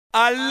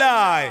A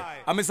lie.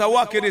 And Mr.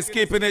 Wackett is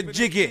keeping it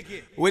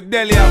jiggy with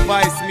Delhi and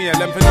Vice Mail.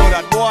 Them to know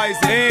that boys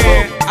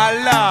ain't a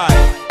lie.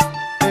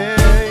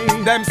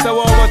 Them say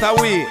what about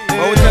a we?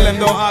 But we tell them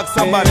don't ask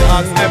somebody,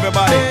 ask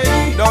everybody.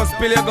 Don't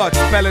spill your guts,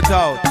 spell it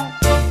out.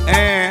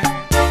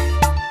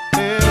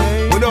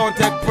 We don't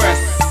take press.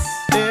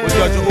 We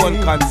judge your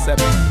own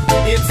concept.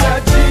 It's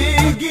a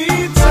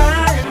jiggy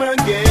time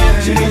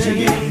again. Jiggy,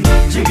 jiggy,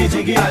 jiggy,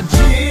 jiggy. A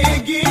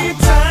jiggy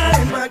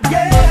time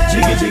again.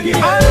 Jiggy, jiggy,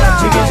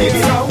 jiggy,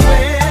 jiggy. It's a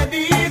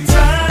wedding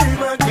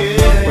time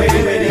again.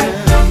 Ready, ready,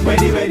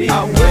 ready, ready. A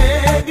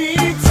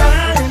wedding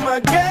time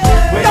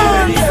again. Ready,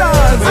 ready,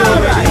 ready,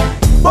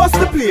 ready. Bust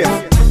the place,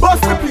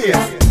 bust the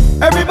place.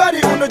 Everybody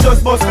wanna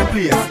just bust the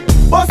place.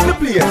 Bust the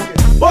place,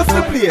 bust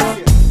the place.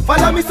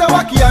 Follow Mr.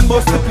 Wacky and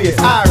bust the place.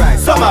 Alright,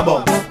 summer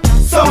bumps,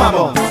 summer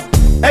bumps.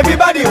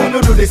 Everybody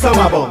wanna do the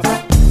summer bumps.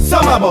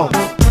 Summer bumps,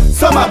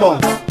 summer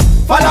bumps.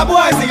 Follow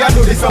boys here and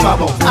do the summer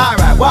bumps.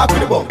 Alright, walk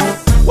with the bumps,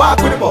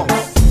 walk with the bumps.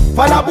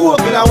 Follow boys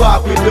here and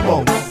walk with the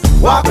bumps.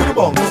 Walk with the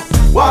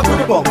bumps, walk with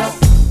the bumps.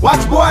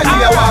 Watch boys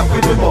here walk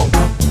with the bumps.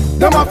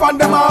 Them a fan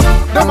them off,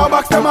 them a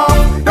box them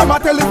off. Them a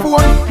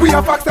telephone, we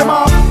a fax them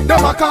off.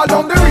 Them a call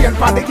down the rain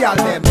for the girl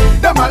them.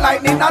 Them a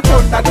lightning a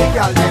thunder the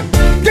girl them.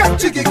 Get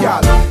jiggy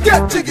girl,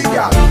 get jiggy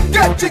girl,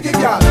 get jiggy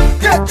girl,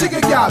 get jiggy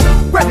girl.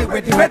 Ready,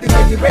 ready, ready,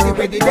 ready, ready,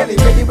 ready, ready,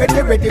 ready,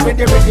 ready, ready,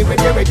 ready, ready,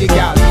 ready, ready,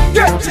 girl.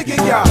 Get jiggy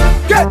girl,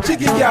 get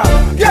jiggy girl,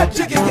 get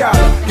jiggy girl,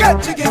 get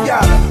jiggy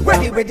girl.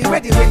 Ready, ready,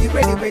 ready, ready,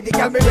 ready, ready,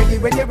 girl. Ready,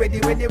 ready, ready, ready,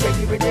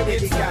 ready, ready,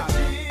 ready, girl.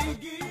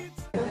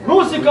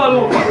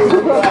 Musical.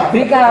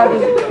 Obrigado.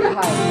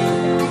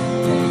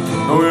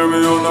 Now hear me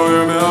out, now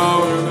hear me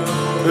out.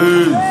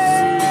 Hey.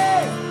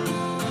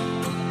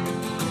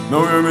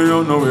 Now hear me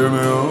out, now hear me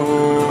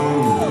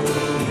out.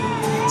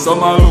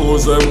 Some a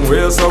lose them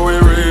ways, so we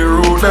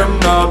reroute them.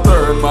 Now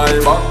turn my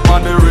back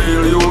on the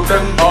real youth.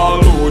 Them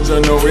all who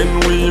genuine,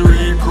 we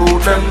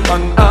recruit them.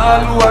 And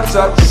all who a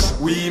chat,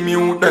 we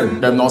mute them.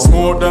 Them no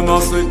smoke, them no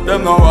sick,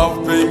 them no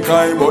have pink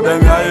eye, but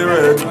them eye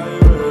red.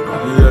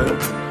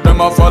 Yeah. Them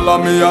a follow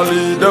me a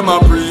lead, them a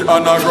pre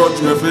and a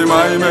grudge me for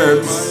my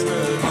mates.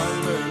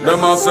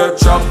 Them a set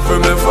trap for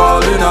me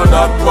fall in a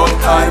that, but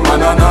I'm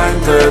an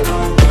anointed.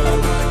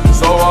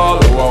 So all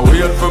who a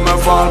wait for me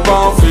fall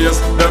pound face,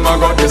 them a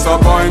got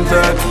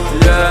disappointed.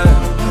 Yeah,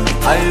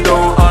 I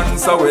don't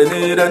answer when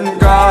they then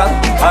call.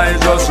 I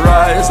just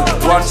rise,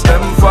 watch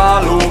them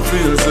fall. Who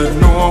feels it,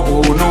 know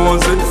who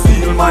knows it.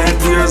 Feel my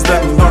tears,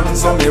 them done,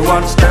 so me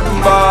watch them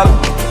fall.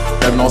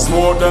 Them no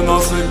smoke, them no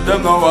sick,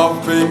 them no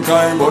have pink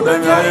eye, but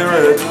them eye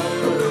red.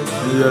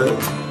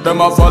 Yeah,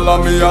 them a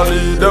follow me a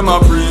lead, them a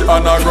pre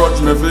and a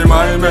grudge me for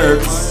my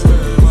mates.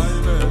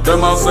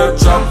 Them a set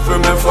trap for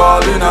me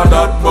fall in a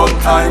that, but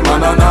I'm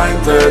an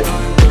anointed.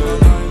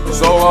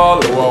 So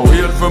all who a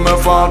wait for me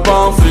fall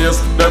pound face,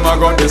 them a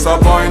got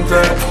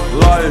disappointed.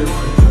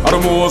 Life are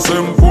the most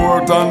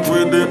important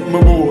with it, my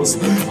boss.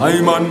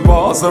 I man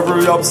pass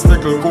every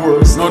obstacle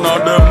course. None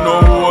of them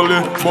no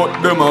holy,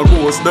 but them a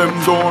ghost. Them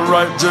don't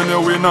write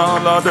genuine,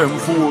 all of them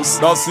fools.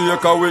 That's the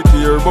sake we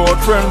care about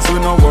friends, we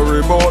no worry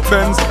about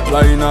bends.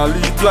 Line a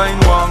lead, line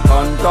one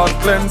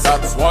contact lens.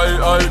 That's why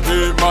I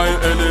keep my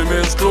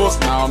enemies close.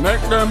 Now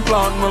make them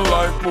plant me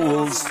like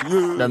fools.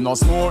 Yeah. Them no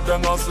smoke,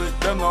 them no sick,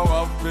 them no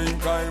have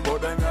pink eye,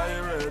 but them eye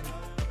red.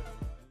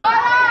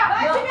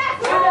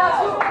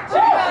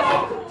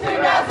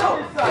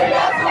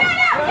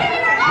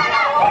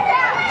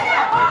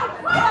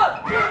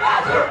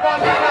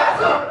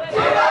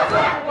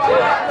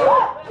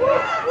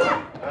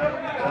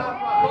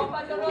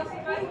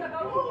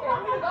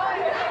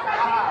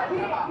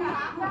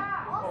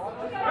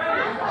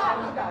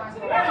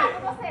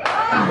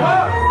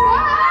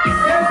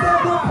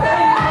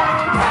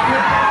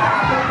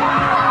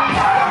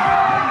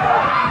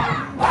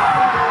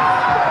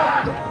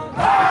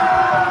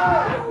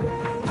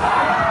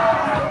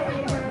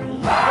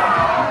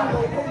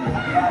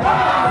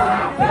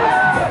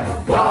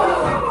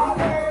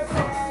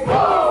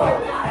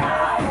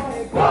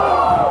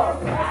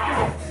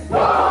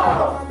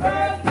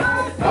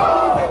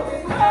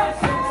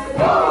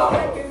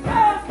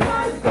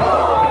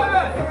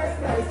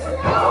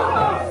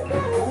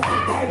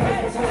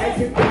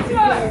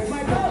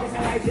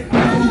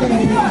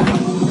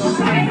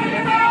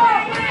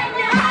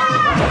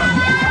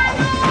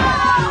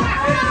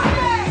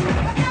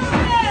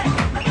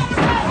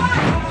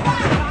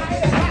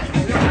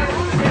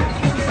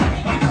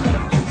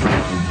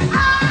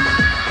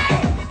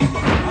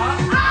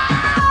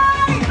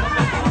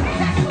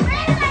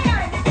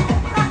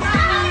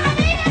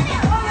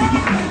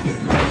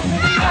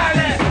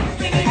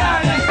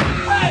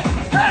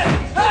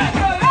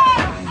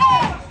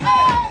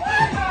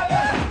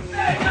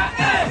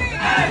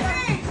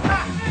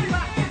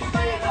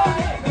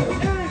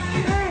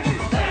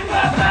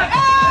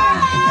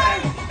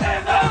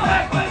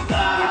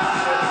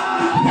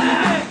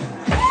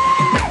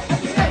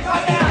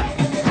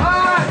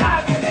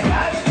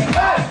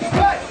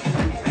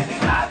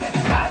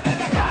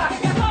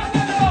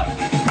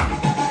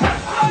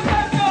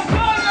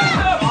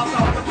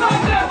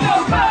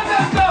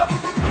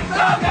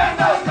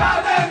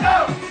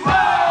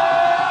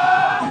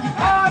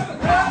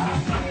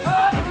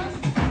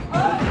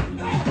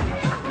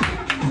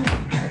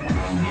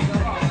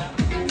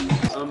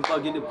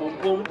 bag in the pum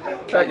pum.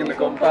 Pegue no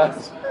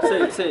compasso.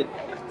 Say it.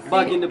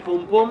 Bag in the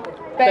pum pum.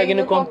 Pegue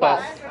no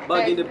compasso.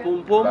 Bag in the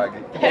pum pum.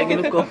 Pegue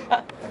no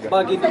compasso.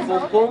 Bag in the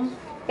pum pum.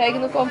 Pegue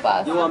no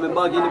compasso. You want me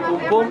bag in the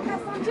pum pum?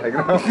 Pegue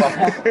no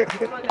compasso.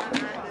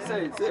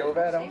 Say it. Seu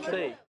verão.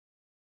 Say it.